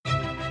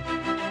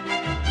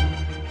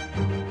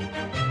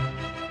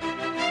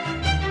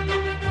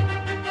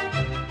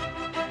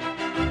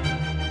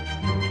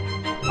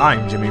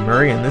I'm Jimmy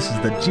Murray, and this is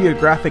the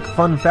Geographic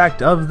Fun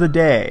Fact of the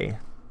Day.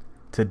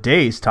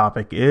 Today's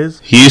topic is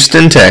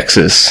Houston,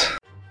 Texas.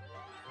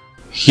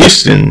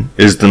 Houston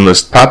is the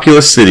most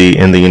populous city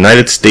in the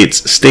United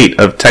States state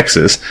of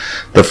Texas,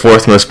 the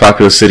fourth most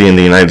populous city in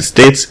the United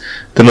States,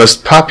 the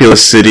most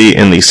populous city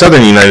in the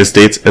southern United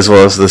States, as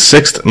well as the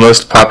sixth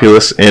most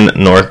populous in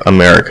North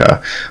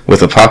America,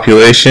 with a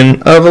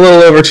population of a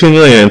little over 2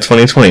 million in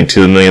 2020,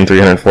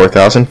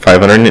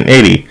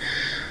 2,304,580.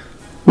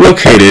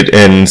 Located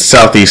in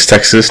southeast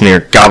Texas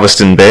near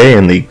Galveston Bay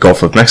in the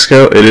Gulf of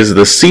Mexico, it is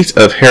the seat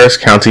of Harris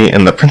County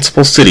and the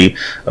principal city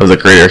of the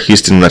greater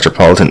Houston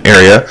metropolitan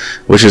area,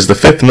 which is the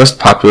fifth most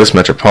populous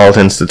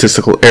metropolitan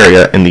statistical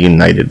area in the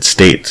United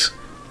States.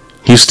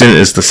 Houston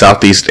is the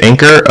southeast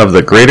anchor of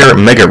the greater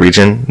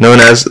megaregion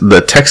known as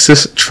the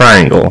Texas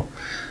Triangle.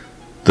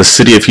 The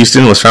city of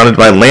Houston was founded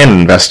by land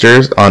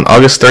investors on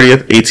August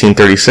 30th,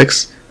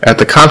 1836, at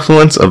the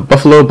confluence of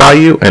Buffalo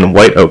Bayou and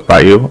White Oak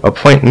Bayou, a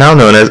point now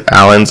known as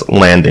Allen's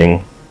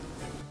Landing.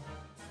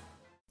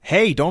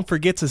 Hey, don't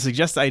forget to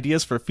suggest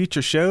ideas for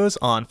future shows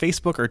on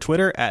Facebook or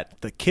Twitter at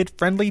the Kid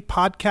Friendly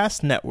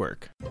Podcast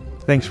Network.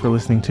 Thanks for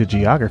listening to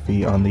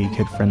Geography on the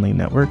Kid Friendly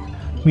Network.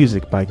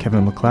 Music by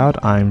Kevin MacLeod.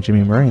 I'm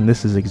Jimmy Murray, and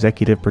this is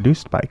executive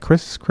produced by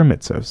Chris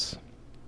Kremitzos.